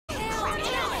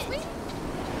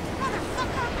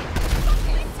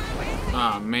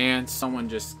Ah, man, someone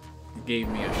just gave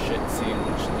me a shit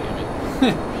sandwich, damn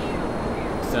it.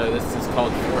 So this is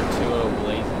called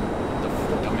 420BLAZIT. What the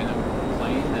frick? I'm in a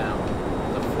plane now.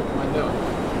 What the frick am I doing?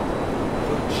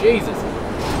 Oh, Jesus.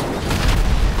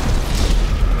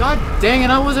 God dang it,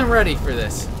 I wasn't ready for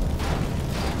this.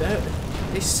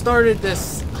 They started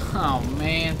this. Oh,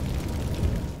 man.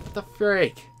 What the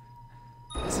frick?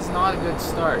 This is not a good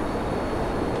start.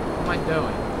 What am I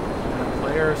doing? The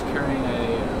player is carrying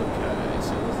a... Okay,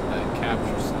 so this is that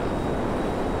capture stuff.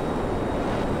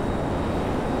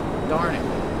 Darn it.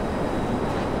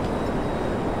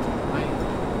 I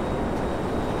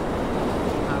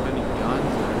don't have any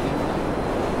guns or anything.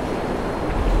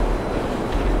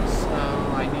 So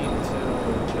I need to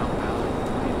jump out of the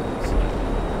plane.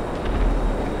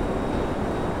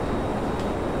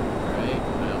 Right?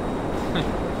 No.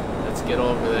 Let's get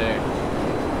over there.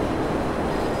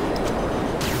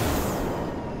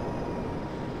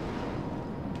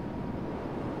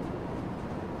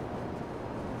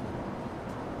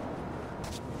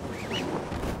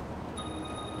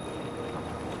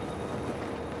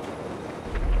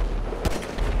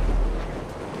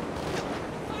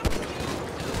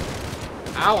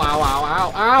 Ow, ow, ow, ow,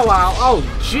 ow, ow, oh,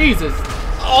 Jesus!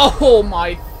 Oh,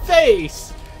 my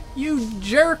face! You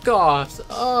jerk-offs!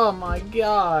 Oh, my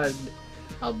God!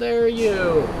 How dare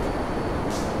you!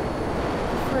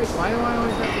 Frick, why do I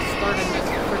always have to start in this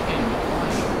freaking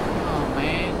plane? Oh,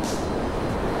 man.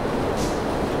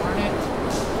 Darn it.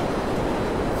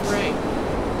 Frick.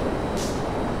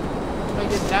 How do I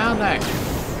get down there?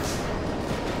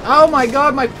 Oh, my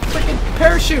God, my freaking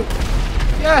parachute!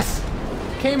 Yes!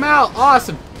 Came out,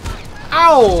 awesome.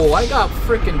 Ow, I got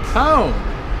freaking pwned.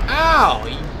 Ow,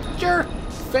 you jerk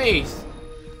face.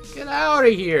 Get out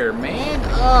of here, man.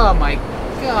 Oh my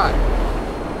God.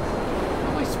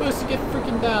 How am I supposed to get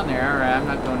freaking down there? Alright, I'm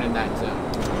not going in that zone.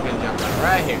 I'm gonna jump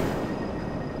right here.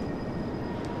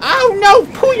 Oh no,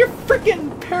 pull your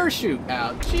freaking parachute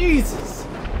out. Jesus.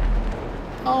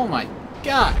 Oh my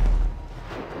God.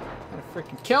 I'm gonna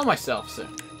freaking kill myself soon.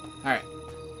 Alright.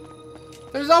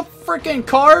 There's no freaking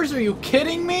cars? Are you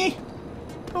kidding me?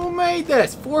 Who made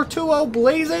this?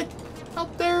 420BLAZIT? How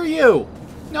dare you?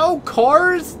 No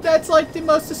cars? That's like the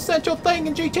most essential thing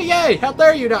in GTA. How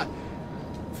dare you not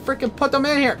freaking put them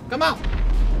in here? Come on.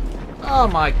 Oh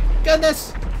my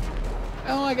goodness.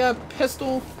 I only got a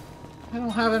pistol. I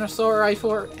don't have an assault rifle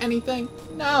or anything.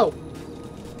 No.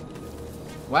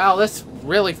 Wow, this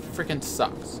really freaking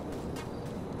sucks.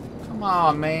 Come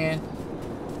on, man.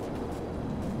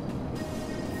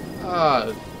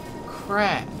 Oh,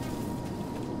 crap.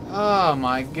 Oh,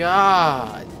 my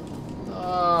God.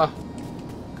 Oh,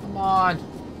 come on.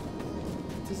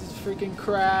 This is freaking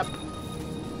crap.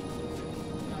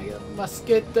 I must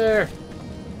get there.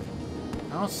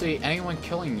 I don't see anyone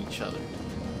killing each other.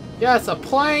 Yes, a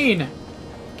plane.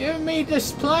 Give me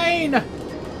this plane.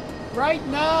 Right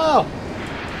now.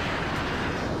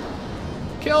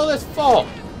 Kill this fool.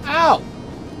 Ow.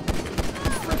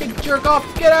 Freaking jerk off.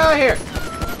 Get out of here.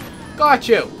 Got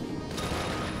you!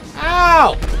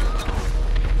 Ow!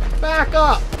 Back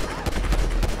up!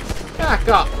 Back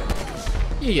up!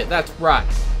 Yeah, that's right.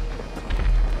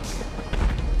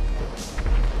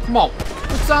 Come on.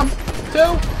 Put some,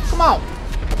 two. Come on.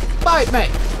 Fight me.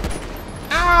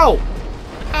 Ow!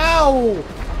 Ow!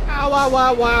 Ow, ow,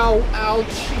 ow, ow.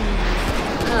 Ouchie.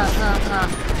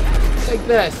 Take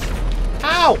this.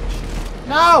 Ouch!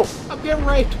 No! I'm getting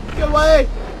raped. Get away!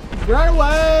 Run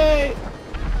away!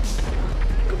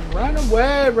 Run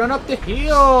away! Run up the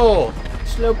hill!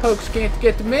 Slowpokes can't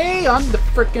get to me! I'm the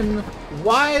frickin'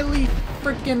 wily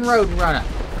frickin' road runner.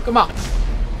 Come on!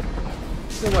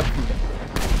 Get away from me.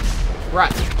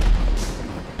 Right.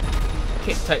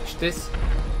 Can't touch this.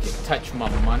 Can't touch my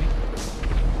money.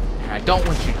 I don't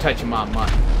want you touching my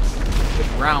money.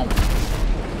 Get around me.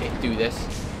 Can't do this.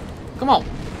 Come on!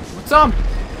 Want some?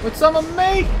 Want some of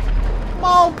me? Come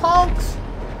on, punks!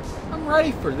 I'm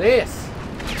ready for this.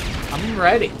 I'm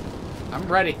ready. I'm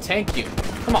ready. Thank you.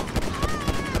 Come on.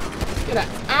 Get out.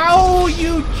 Ow,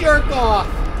 you jerk off.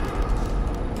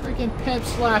 Freaking pimp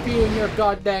slap you in your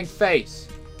goddamn face.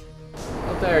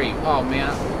 How dare you? Oh,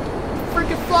 man.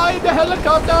 Freaking fly in the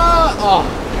helicopter. Oh,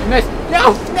 I missed.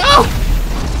 No, no.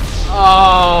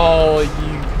 Oh,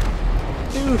 you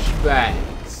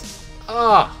douchebags.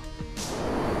 Oh,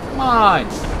 come on. I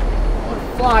want to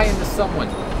fly into someone.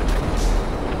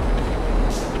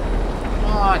 Come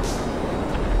on.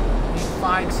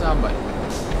 Find somebody.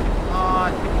 Come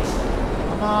on.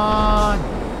 Come on.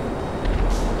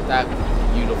 Look at that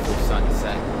beautiful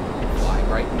sunset. Fly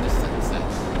right in the sunset.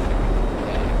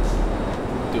 Okay.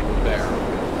 Do a barrel.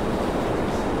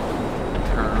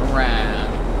 Turn around.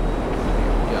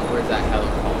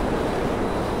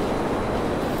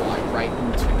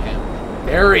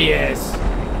 there he is.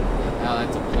 Oh,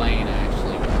 that's a plane,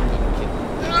 actually.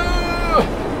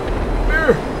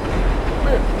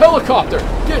 Helicopter,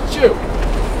 get you.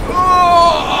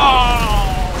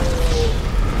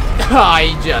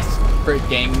 I just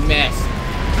freaking missed.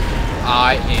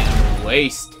 I am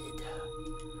wasted.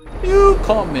 You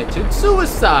committed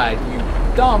suicide, you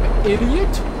dumb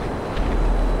idiot.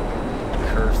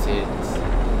 Curses.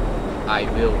 I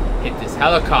will hit this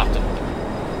helicopter.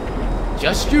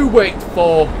 Just you wait,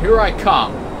 fool. Here I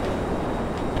come.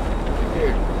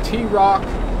 Here, T-Rock.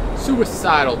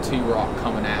 Suicidal T-Rock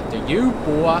coming after you,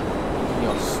 boy.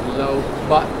 You slow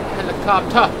butt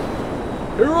helicopter.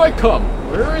 Here I come.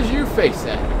 Where is your face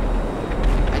at?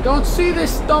 I don't see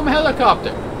this dumb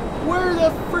helicopter. Where the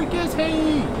freak is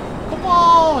he? Come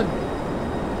on.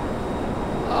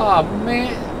 Oh,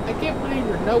 man. I can't believe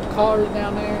there's no cars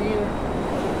down there either.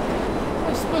 What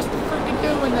am I supposed to freaking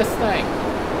do in this thing?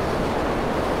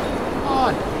 Come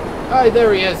on. Alright,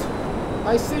 there he is.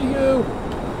 I see you.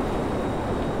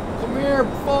 Come here,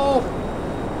 fool.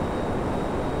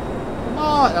 Come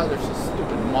on. Oh, there's a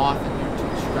stupid moth in here to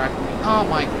distract me. Oh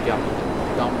my god.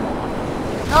 Dumb moth.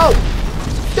 No!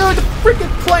 Dude, the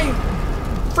freaking plane!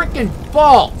 Freaking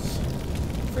balls!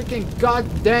 Freaking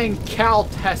goddamn cow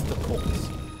testicles.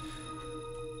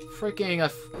 Freaking a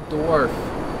dwarf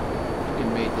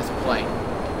freaking made this plane.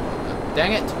 God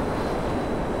dang it.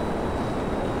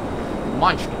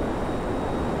 Munchkin.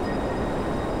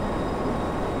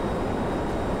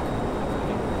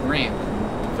 Freaking Graham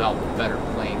can develop a better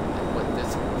plane than what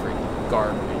this freaking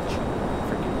garbage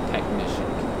freaking technician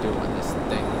can do on this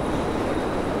thing.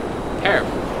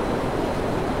 Terrible.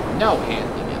 No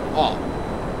handling at all.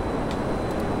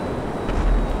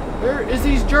 Where is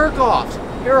these jerk-offs?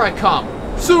 Here I come.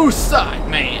 Suicide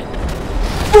Man!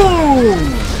 Boom!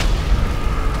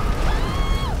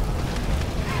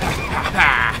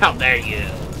 How dare you!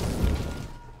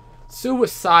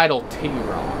 Suicidal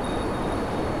T-Rock.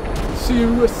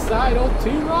 Suicidal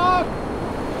T-Rock?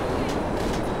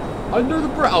 Under the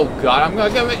bridge. Oh god, I'm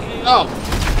gonna give it. Oh!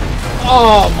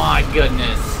 Oh my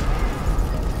goodness!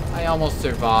 I almost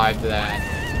survived that.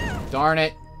 Darn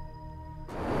it.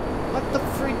 What the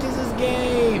freak is this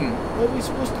game? What are we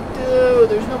supposed to do?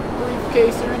 There's no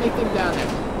briefcase or anything down there.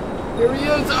 Here he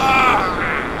is!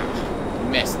 Ah!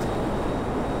 Missed.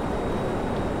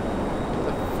 What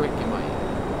the freak am I in?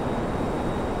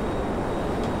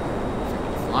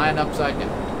 Freaking flying upside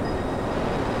down.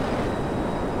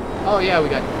 Oh yeah, we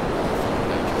got...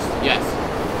 Yes.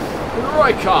 Here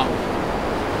I come!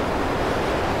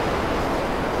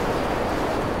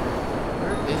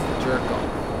 Where is the jerk-off?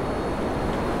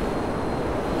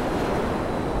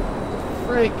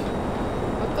 Freak.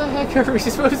 What the heck are we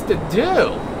supposed to do?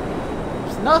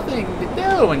 There's nothing to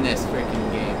do in this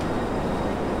freaking game.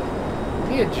 I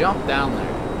need to jump down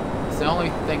there. It's the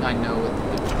only thing I know what to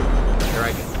do. Here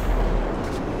I go.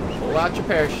 Pull out your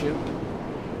parachute.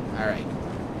 Alright.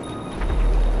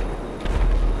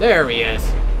 There he is.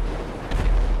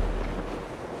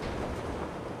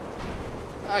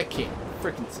 I can't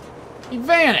freaking see. He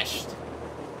vanished.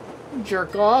 You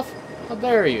jerk off. How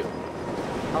dare you?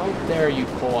 How dare you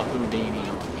pull a Houdini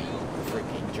on me,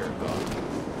 freaking jerk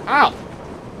off. Ow!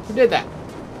 Who did that?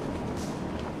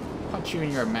 Punch you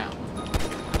in your mouth.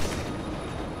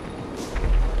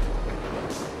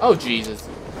 Oh, Jesus.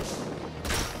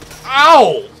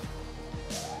 Ow!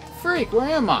 Freak, where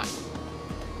am I?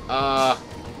 Oh,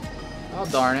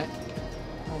 darn it.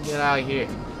 I'll get out of here.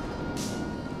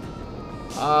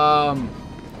 Ow.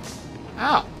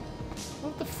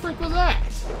 What the freak was that?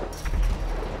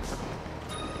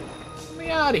 Get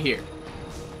me out of here.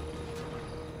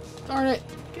 Darn it.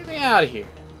 Get me out of here.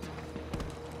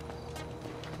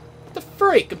 What the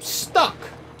freak? I'm stuck.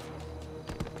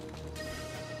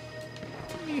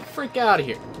 Get me the freak out of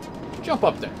here. Jump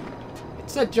up there. It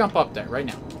said jump up there right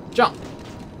now. Jump.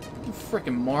 You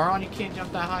freaking moron. You can't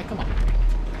jump that high. Come on.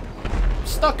 I'm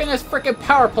stuck in this freaking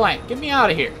power plant. Get me out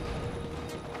of here.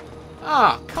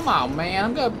 Ah, come on, man.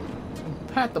 I'm gonna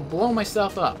have to blow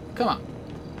myself up. Come on.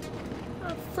 How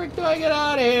the freak do I get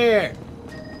out of here?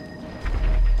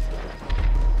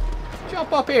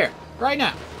 Jump up here. Right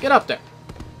now. Get up there.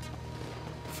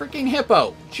 Freaking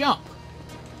hippo. Jump.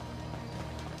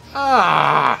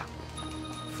 Ah.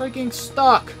 Freaking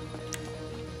stuck.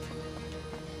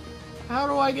 How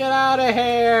do I get out of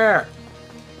here?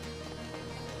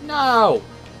 No.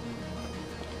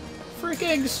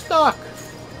 Freaking stuck.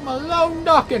 I'm a lone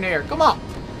duck in here. Come on.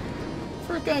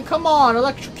 Freaking come on.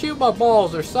 Electrocute my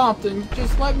balls or something.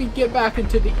 Just let me get back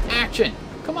into the action.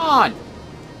 Come on.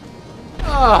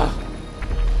 Ah.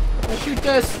 I shoot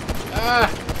this. Ah.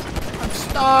 I'm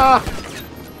stuck.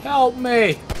 Help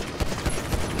me!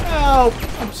 Help!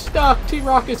 I'm stuck!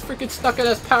 T-Rock is freaking stuck in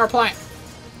this power plant!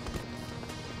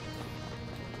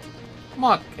 Come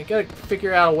on, I gotta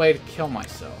figure out a way to kill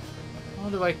myself. How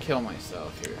do I kill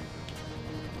myself here?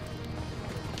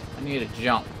 I need a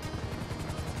jump.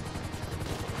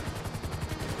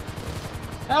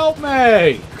 Help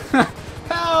me!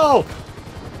 Help!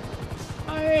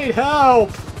 I need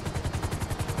help!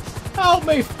 Help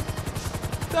me!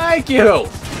 Thank you!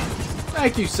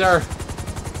 Thank you, sir.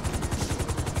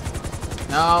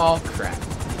 No, crap.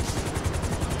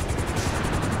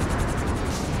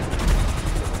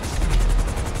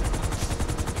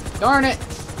 Darn it!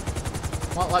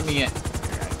 Won't let me in.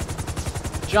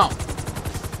 Jump.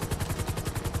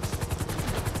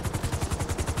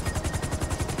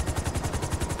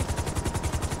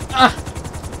 Ah!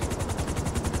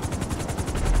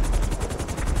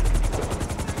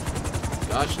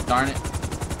 Gosh darn it.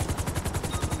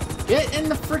 Get in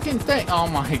the freaking thing! Oh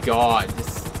my god.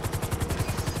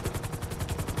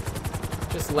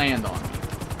 Just land on me.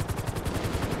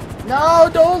 No,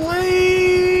 don't leave!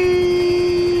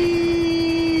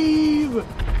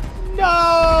 No!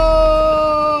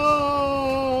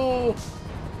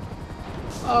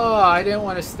 Oh, I didn't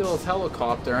want to steal his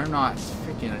helicopter. I'm not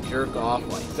freaking a jerk off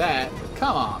like that. But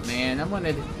come on, man. I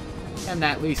wanted him to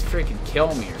at least freaking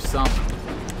kill me or something.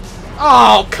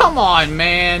 Oh, come on,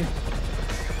 man!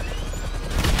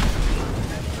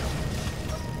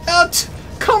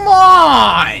 Come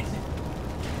on!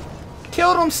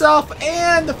 Killed himself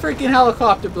and the freaking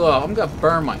helicopter blew up. I'm gonna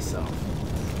burn myself.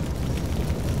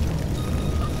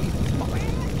 Come on.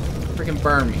 Freaking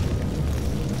burn me.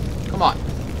 Come on.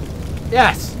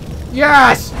 Yes!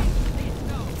 Yes!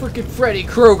 Freaking Freddy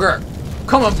Krueger.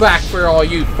 Coming back for all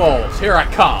you fools. Here I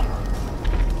come.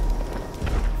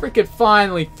 Freaking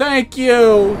finally. Thank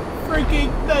you.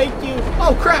 Freaking thank you.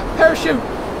 Oh crap. Parachute.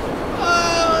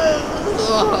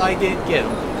 Oh, I didn't get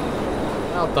him.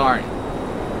 Oh darn it.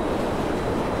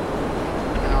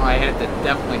 Now I had to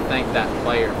definitely thank that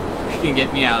player for freaking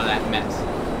get me out of that mess.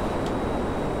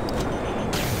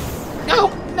 No!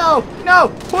 No! No!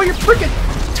 Pull your freaking...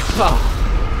 Oh.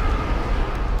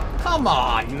 Come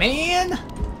on, man!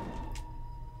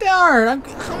 Darn!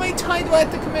 How many times do I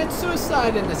have to commit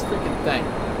suicide in this freaking thing?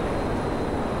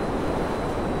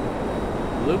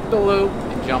 Loop the loop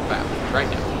and jump out. Right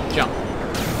now. Jump.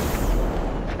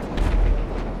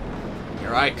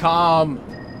 Here I come.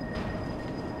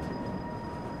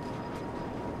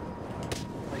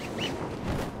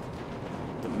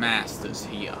 The master's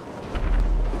here.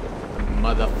 The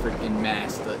motherfucking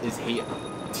master is here.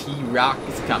 T-Rock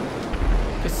is coming.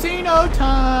 Casino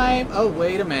time! Oh,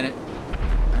 wait a minute.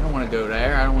 I don't want to go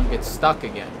there. I don't want to get stuck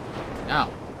again. No.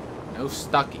 No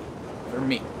stucky. For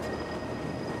me.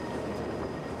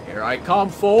 Here I come,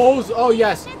 fools! Oh,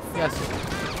 yes. Yes.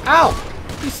 Ow!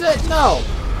 He said no!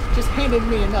 Just handed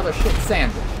me another shit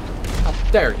sandwich. How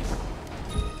dare you?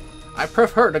 I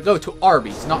prefer to go to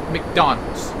Arby's, not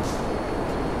McDonald's.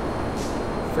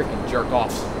 Freaking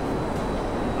jerk-offs.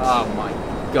 Oh my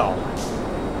god.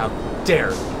 How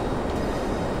dare you?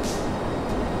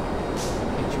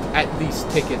 Can't you at least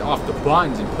take it off the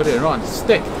buns and put it on the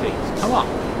stick, please? Come on.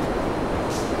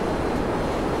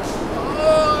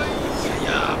 Oh,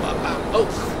 yeah. Oh,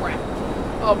 crap.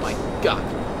 Oh my god.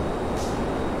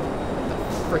 What the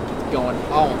frick is going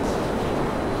on?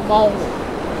 Come on.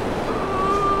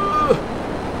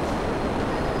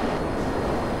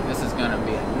 This is gonna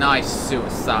be a nice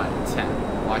suicide attempt.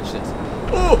 Watch this.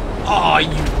 Oh,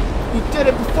 you did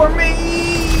it before me!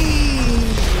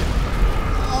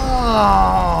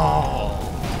 Oh.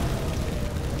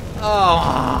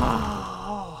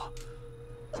 Oh.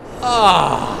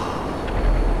 Oh.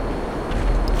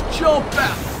 Jump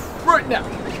out! Right now!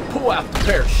 Pull out the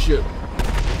parachute!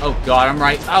 Oh god, I'm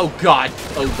right. Oh god!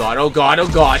 Oh god, oh god, oh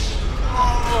god!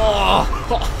 Oh.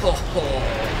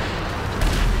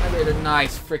 I did a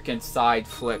nice freaking side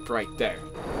flip right there.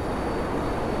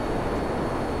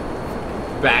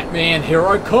 Batman, here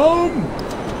I come!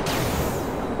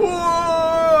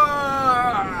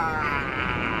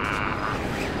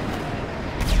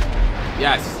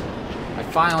 Yes. I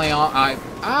finally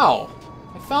ow!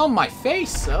 I found my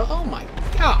face, oh my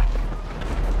god!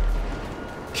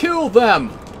 Kill them!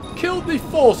 Kill the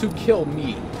fools who killed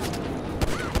me!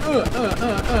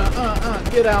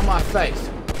 Get out of my face!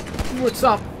 What's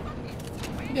up?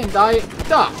 You didn't die.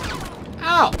 Die!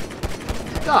 Ow!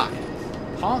 Die!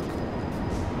 Punk?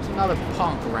 There's another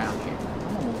punk around here.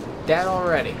 I'm almost dead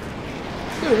already.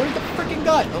 Dude, where's the freaking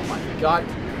gun? Oh my god.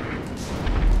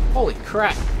 Holy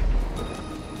crap.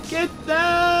 Get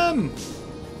them!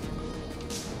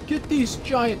 Get these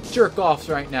giant jerk-offs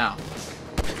right now.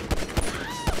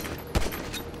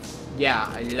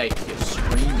 Yeah, I like you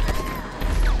screaming.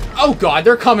 Oh god,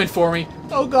 they're coming for me.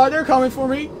 Oh god, they're coming for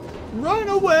me. Run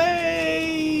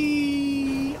away.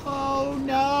 Oh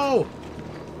no.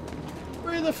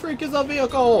 Where the freak is the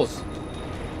vehicles?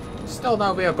 Still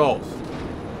no vehicles.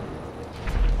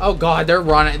 Oh god, they're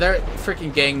running. They're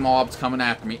freaking gang mobs coming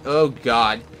after me. Oh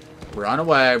god. Run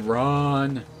away.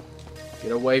 Run.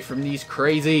 Get away from these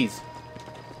crazies.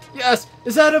 Yes.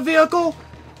 Is that a vehicle?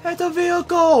 That's a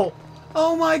vehicle.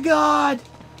 Oh my god.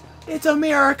 It's a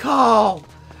miracle.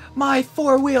 My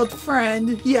four-wheeled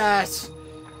friend. Yes.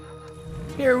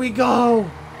 Here we go.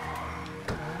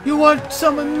 You want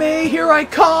some of me? Here I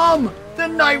come. The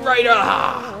Knight Rider.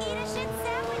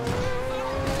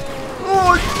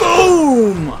 Oh,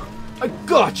 boom. I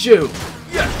got you.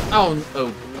 Yes. Oh,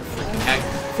 freaking heck.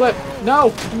 Flip.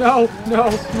 No, no, no,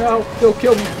 no. Don't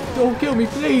kill me. Don't kill me,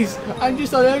 please. I'm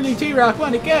just an only T-Rock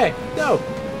 1K. No.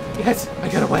 Yes, I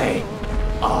got away.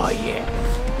 Oh, yeah.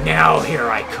 Now here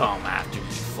I come after you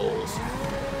fools.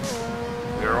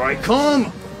 Here I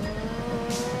come.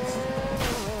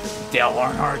 Dale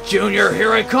Earnhardt Jr.,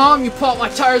 here I come. You pop my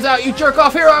tires out, you jerk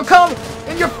off. Here I come.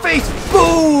 In your face.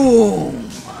 Boom.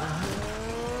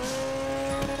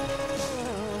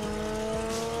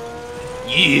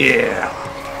 Yeah.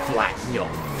 Flatten your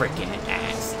freaking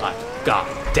ass like a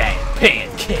goddamn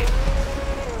pancake.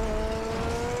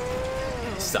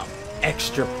 And some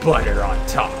extra butter on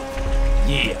top.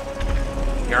 Yeah.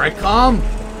 Here I come.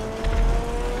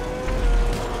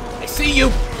 I see you.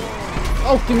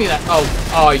 Oh, give me that. Oh,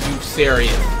 are you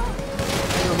serious?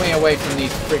 Get way away from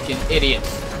these freaking idiots.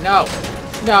 No.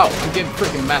 No, I'm getting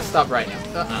freaking messed up right now.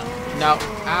 No.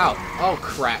 Ow. Oh,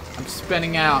 crap. I'm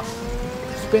spinning out.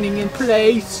 Spinning in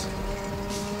place.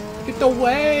 Get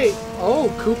away. Oh,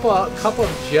 Cup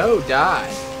of Joe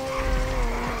died.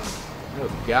 Oh,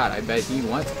 God. I bet he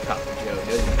wants a Cup of Joe,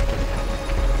 doesn't he?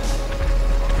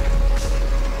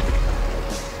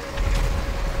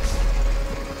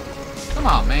 Come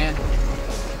on, man.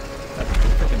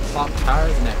 Freaking pop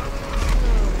tires and everything.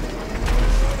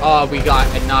 Oh, we got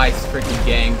a nice freaking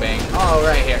gangbang. Oh,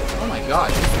 right here. Oh my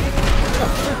god. What the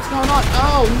frick's going on?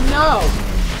 Oh no!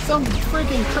 Some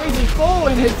freaking crazy fool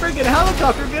in his freaking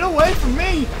helicopter. Get away from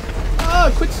me!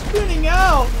 Oh, quit spinning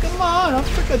out! Come on, I'm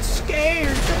freaking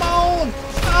scared. Come on!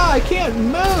 Ah, I can't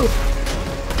move!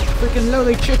 Freaking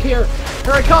lowly chick here.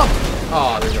 Here I come!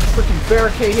 Oh, there's a freaking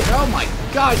barricade here. Oh my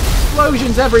god,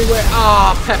 explosions everywhere.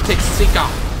 Ah, Peptic Seeker.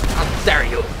 How dare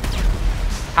you?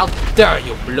 How dare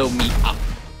you blow me up?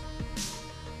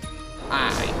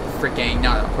 I freaking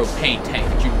not a propane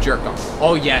tank, you jerk off.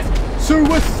 Oh yes,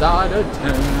 suicide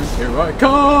attempt. Here I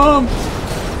come.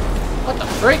 What the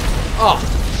freak? Oh.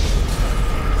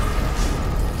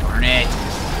 Darn it.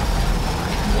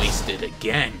 I'm wasted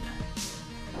again.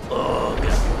 Ugh.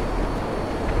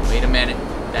 Wait a minute.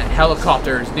 That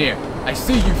helicopter is near. I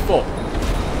see you, fool.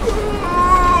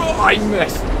 I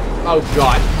missed. Oh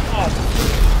god.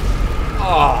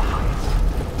 Oh.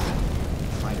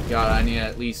 My god, I need to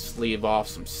at least leave off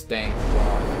some stains.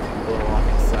 Blow off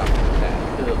myself like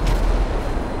that. Ugh.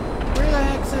 Where the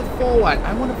heck's that fool at?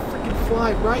 I want to freaking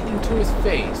fly right into his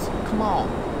face. Come on.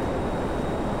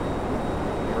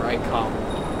 Here I come.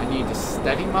 I need to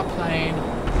steady my plane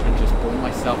and just blow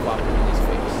myself up in his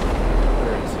face.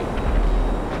 Where is he?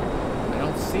 I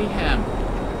don't see him.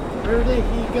 Where did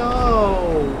he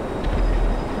go?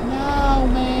 No,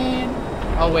 man.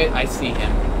 Oh, wait, I see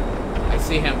him. I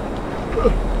see him.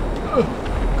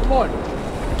 Come on.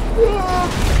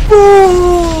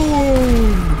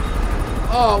 Boom!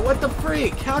 Oh, what the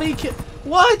freak? How did he kill?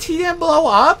 What? He didn't blow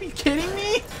up? Are you kidding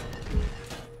me?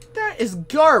 That is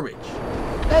garbage.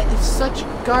 That is such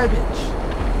garbage.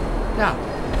 Now,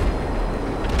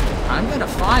 I'm gonna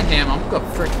find him. I'm gonna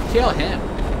freaking kill him.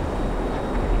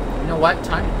 You know what?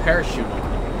 Time to parachute him.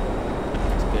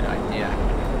 That's a good idea.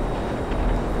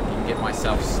 Get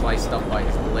myself sliced up by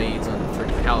his blades on the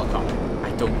freaking helicopter.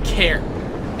 I don't care.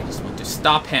 I just want to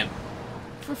stop him.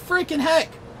 For freaking heck.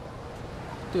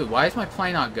 Dude, why is my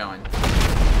plane not going?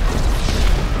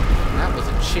 That was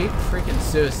a cheap freaking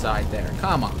suicide there.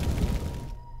 Come on.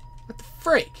 What the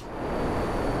freak?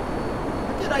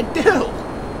 What did I do?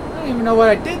 I don't even know what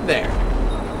I did there.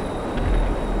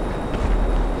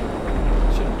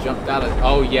 Should have jumped out of...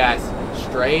 Oh, yes.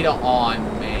 Straight on,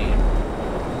 man.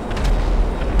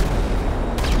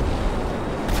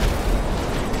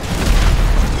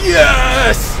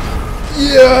 Yes!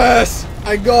 Yes!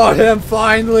 I got him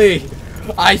finally!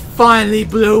 I finally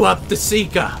blew up the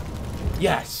Seeker!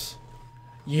 Yes!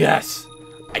 Yes!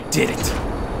 I did it!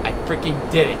 I freaking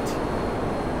did it!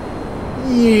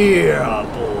 Yeah,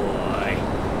 boy!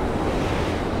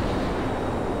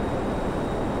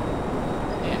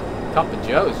 Cup of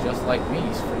Joe's just like me.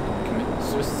 He's freaking committing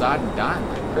suicide and dying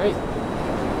like crazy.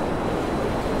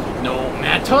 No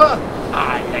matter,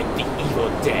 I like the evil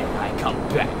dead. I come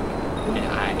back. When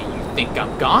you think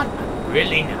I'm gone? I'm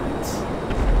really not.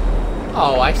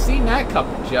 Oh, I seen that Cup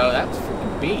of Joe. That was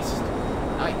freaking beast.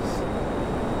 Nice.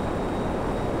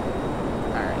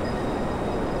 Alright.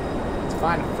 Let's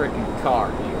find a freaking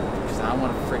car here. Because I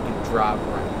want to freaking drive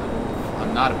around.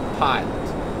 I'm not a pilot.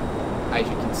 As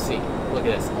you can see. Look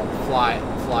at this. I'll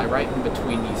fly right in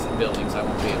between these buildings. I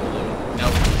won't be able to.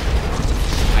 Nope.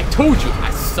 I told you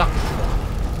I suck.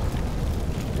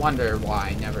 Wonder why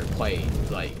I never played,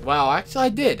 like, well, actually I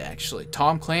did, actually.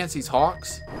 Tom Clancy's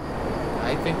Hawks.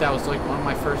 I think that was like one of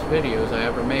my first videos I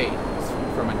ever made. It was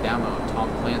from a demo of Tom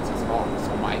Clancy's Hawks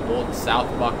on my old South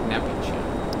Buck Neppy channel.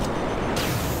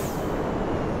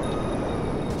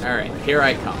 Alright, here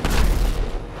I come.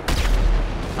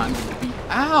 Time to beat.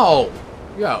 Ow!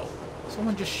 Yo,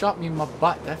 someone just shot me in my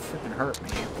butt. That freaking hurt me.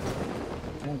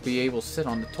 I won't be able to sit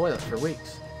on the toilet for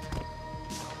weeks.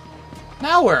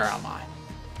 Now where am I?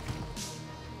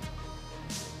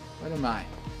 What am I?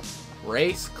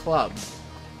 Race Club.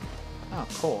 Oh,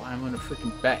 cool. I'm gonna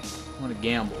freaking bet. I'm gonna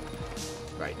gamble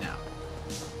right now.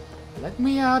 Let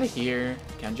me out of here.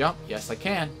 Can I jump? Yes, I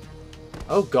can.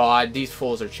 Oh god, these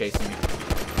fools are chasing me.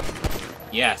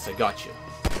 Yes, I got you.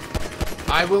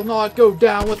 I will not go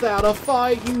down without a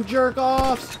fight, you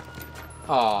jerk-offs!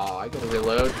 Aw, I gotta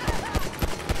reload.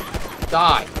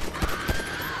 Die.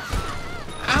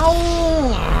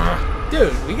 Ow!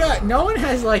 Dude, we got... No one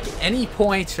has, like, any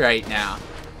points right now.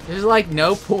 There's, like,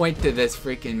 no point to this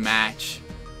freaking match.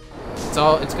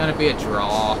 It's gonna be a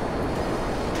draw.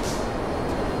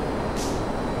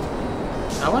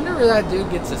 I wonder where that dude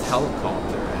gets his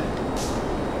helicopter at.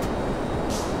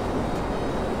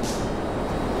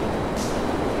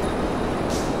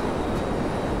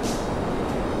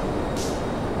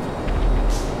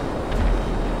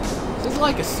 This is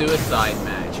like a suicide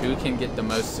match. Who can get the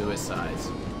most suicides?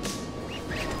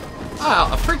 Ow,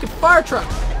 a freaking fire truck!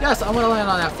 Yes, I want to land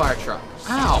on that fire truck.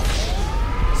 Ow!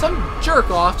 Some jerk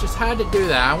off just had to do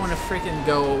that. I want to freaking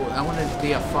go. I want to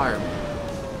be a fireman.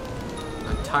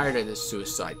 I'm tired of this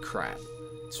suicide crap.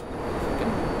 Let's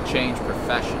freaking change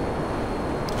profession.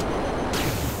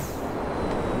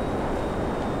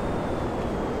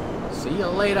 See you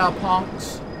later,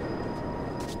 punks.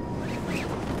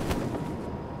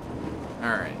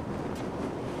 Alright.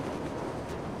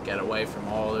 Get away from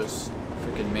all those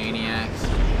freaking maniacs.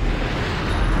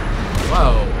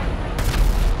 Whoa.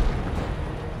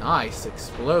 Nice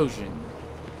explosion.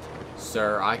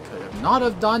 Sir, I could have not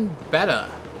have done better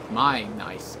with my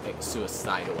nice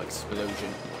suicidal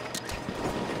explosion.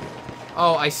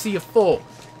 Oh, I see a fool.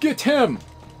 Get him!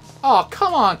 Oh,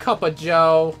 come on, Cup of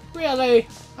Joe. Really?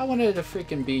 I wanted to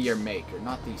freaking be your maker,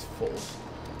 not these fools.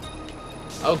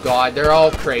 Oh god, they're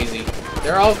all crazy.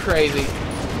 They're all crazy.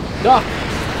 Duck!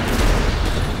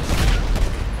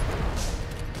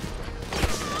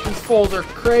 These fools are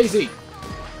crazy.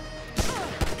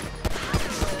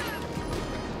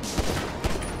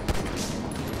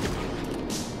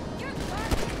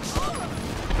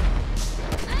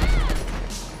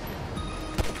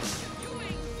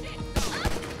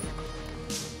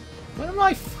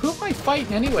 Who am I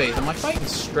fighting anyways? Am I fighting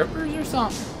strippers or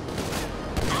something?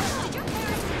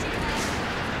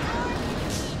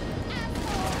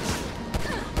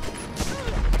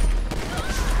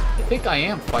 I think I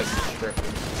am fighting strippers.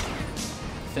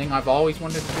 Thing I've always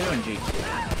wanted to do in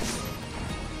GTA.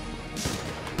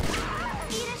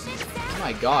 Oh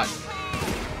my god.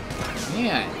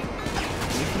 Man.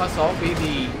 These must all be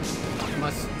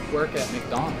must work at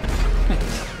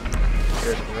McDonald's.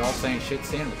 They're all saying shit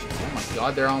sandwiches. Oh my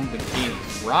god, they're all in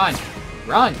bikinis. Run!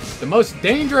 Run! The most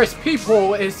dangerous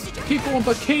people is people in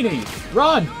bikinis.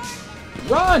 Run!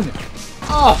 Run!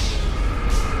 Oh!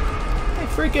 They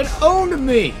freaking owned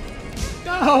me!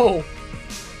 No!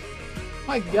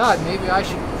 My god, maybe I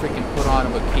should freaking put on a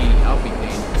bikini. I'll be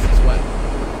dangerous as well.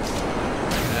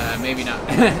 Maybe not.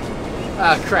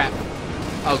 Ah, crap.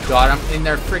 Oh god, I'm in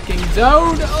their freaking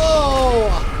zone!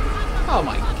 Oh! Oh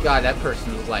my god, that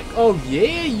person was like, oh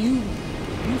yeah, you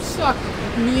suck.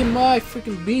 Me and my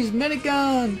freaking bees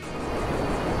minigun.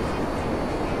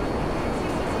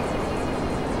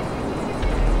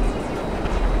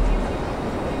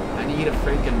 I need a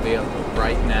freaking vehicle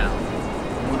right now.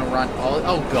 I'm gonna run all.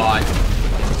 Oh god.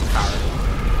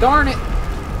 Darn it!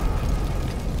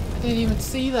 I didn't even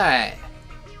see that.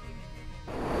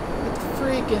 What the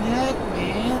freaking heck,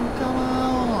 man? Come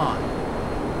on.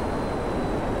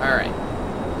 Alright.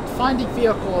 Find a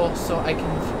vehicle so I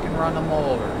can freaking run them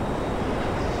over.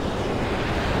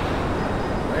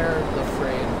 Where the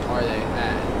frick are they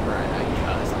at? Right,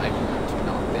 because I want to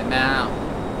knock them out.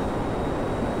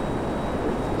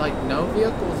 Like, no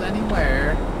vehicles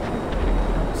anywhere. I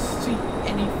don't see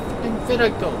any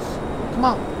vehicles. Come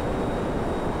on.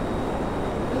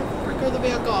 Where the frick are the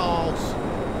vehicles?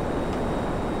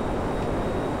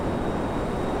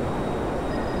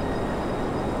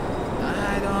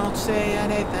 I don't see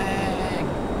anything.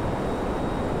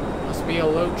 Must be a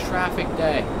low traffic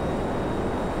day.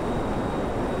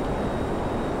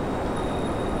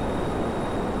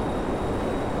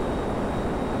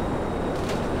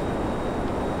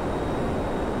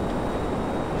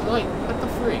 Like, what the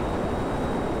freak?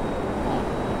 Come on.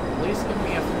 At least give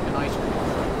me a freaking ice cream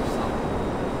truck or something.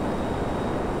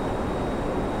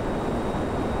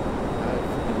 I would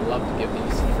freaking love to give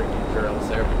these freaking girls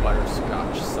their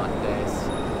butterscotch sundaes.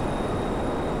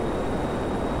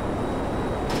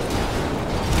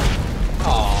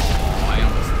 Oh, I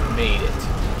almost made it.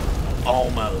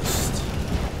 Almost.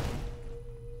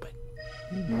 But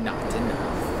not enough.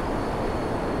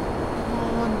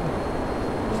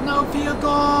 No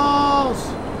vehicles!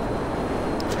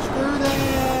 Screw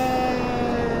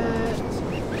that!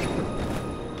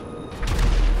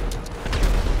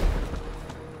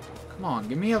 Come on,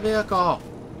 give me a vehicle.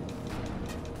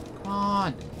 Come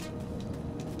on.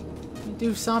 Let me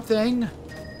do something.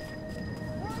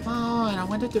 Come on, I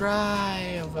want to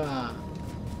drive.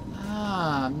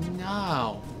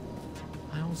 No.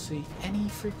 I don't see any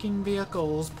freaking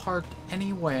vehicles parked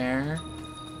anywhere.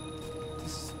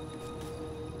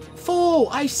 Fool!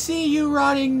 I see you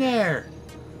running there!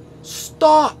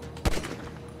 Stop!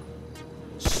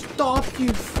 Stop, you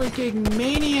freaking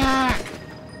maniac!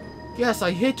 Yes,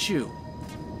 I hit you.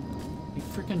 He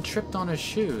freaking tripped on his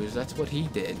shoes. That's what he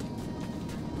did.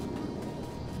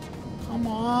 Come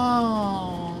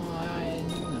on!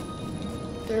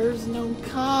 There's no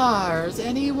cars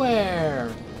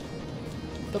anywhere.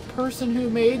 The person who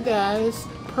made that has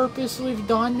purposely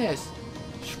done this.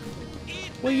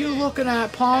 What are you looking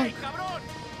at, punk?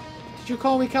 Did you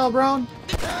call me Calbron?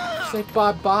 Say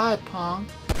bye-bye, punk.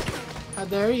 How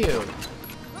dare you?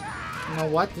 You know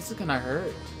what? This is gonna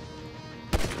hurt.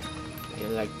 You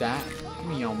like that? Give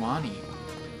me your money.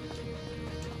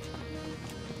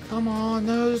 Come on,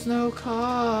 there's no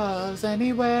cars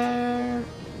anywhere.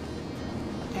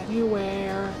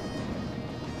 Anywhere.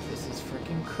 This is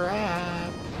freaking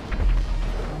crap.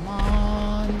 Come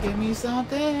on, give me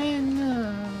something.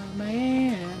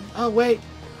 Man. Oh, wait.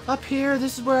 Up here,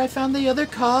 this is where I found the other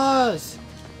cars.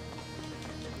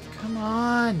 Come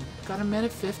on. Got a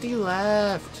minute 50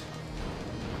 left.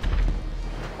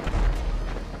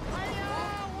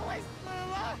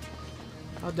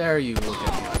 How dare you look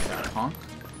at me like that, punk?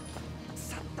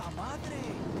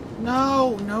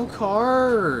 No, no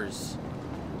cars.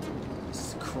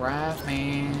 This is crap,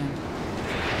 man.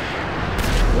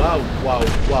 Whoa, whoa,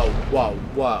 whoa, whoa,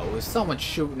 whoa. Is someone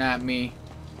shooting at me?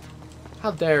 How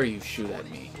dare you shoot at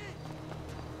me?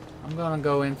 I'm gonna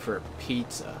go in for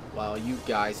pizza while you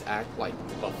guys act like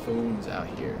buffoons out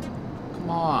here. Come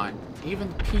on. Even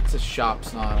the pizza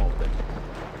shop's not open.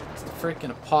 It's the freaking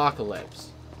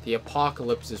apocalypse. The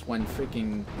apocalypse is when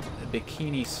freaking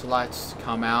bikini sluts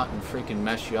come out and freaking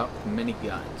mess you up with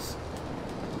miniguns.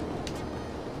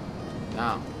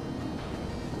 No.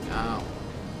 No.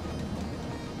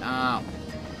 No.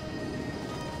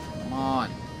 Come on.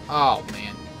 Oh,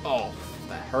 man. Oh.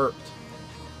 That hurt.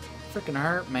 Freaking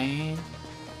hurt, man.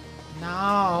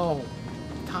 No.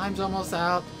 Time's almost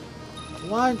out.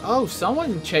 What? Oh,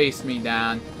 someone chased me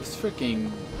down. This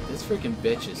freaking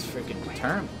bitch is freaking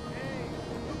determined.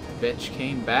 The bitch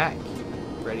came back.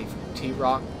 Ready for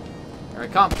T-Rock. Here I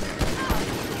come.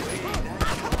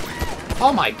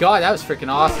 Oh my god, that was freaking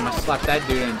awesome. I slapped that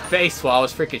dude in the face while I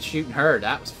was freaking shooting her.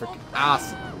 That was freaking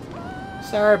awesome.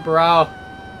 Sorry, bro.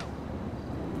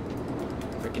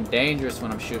 Freaking dangerous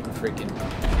when I'm shooting freaking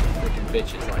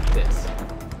bitches like this.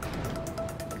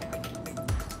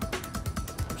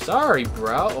 I'm sorry,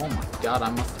 bro. Oh my god, I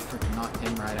must have freaking knocked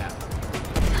him right out.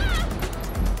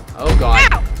 Oh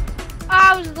god. Ow!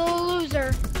 I was the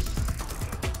loser.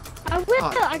 I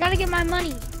will. I gotta get my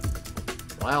money.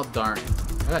 Well, darn it.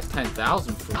 I got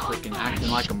 10,000 for freaking acting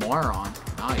like a moron.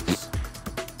 Nice.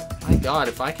 My god,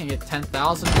 if I can get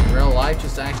 10,000 in real life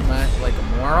just acting like a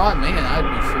moron, man, I'd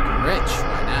be freaking rich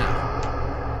right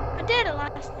now. I did it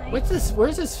last night. What's this?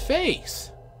 Where's his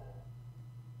face?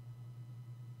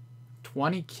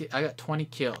 20 I got 20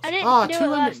 kills. I didn't do it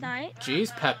last night.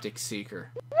 Jeez, Peptic Seeker.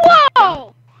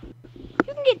 Whoa!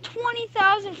 You can get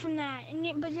 20,000 from that,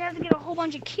 but you have to get a whole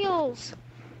bunch of kills.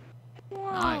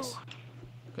 Whoa. Nice.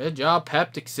 Good job,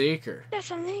 Peptic Seeker. That's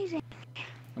amazing.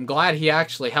 I'm glad he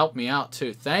actually helped me out,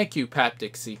 too. Thank you,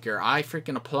 Peptic Seeker. I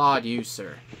freaking applaud you,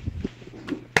 sir.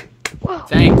 Whoa.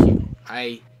 Thank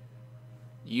you.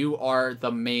 You are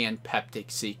the man,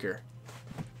 Peptic Seeker.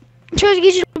 I'm trying to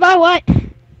get you to buy what?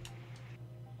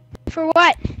 For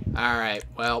what? Alright,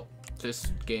 well, this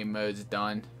game mode's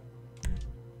done.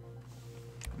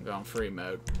 I'm going free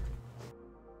mode.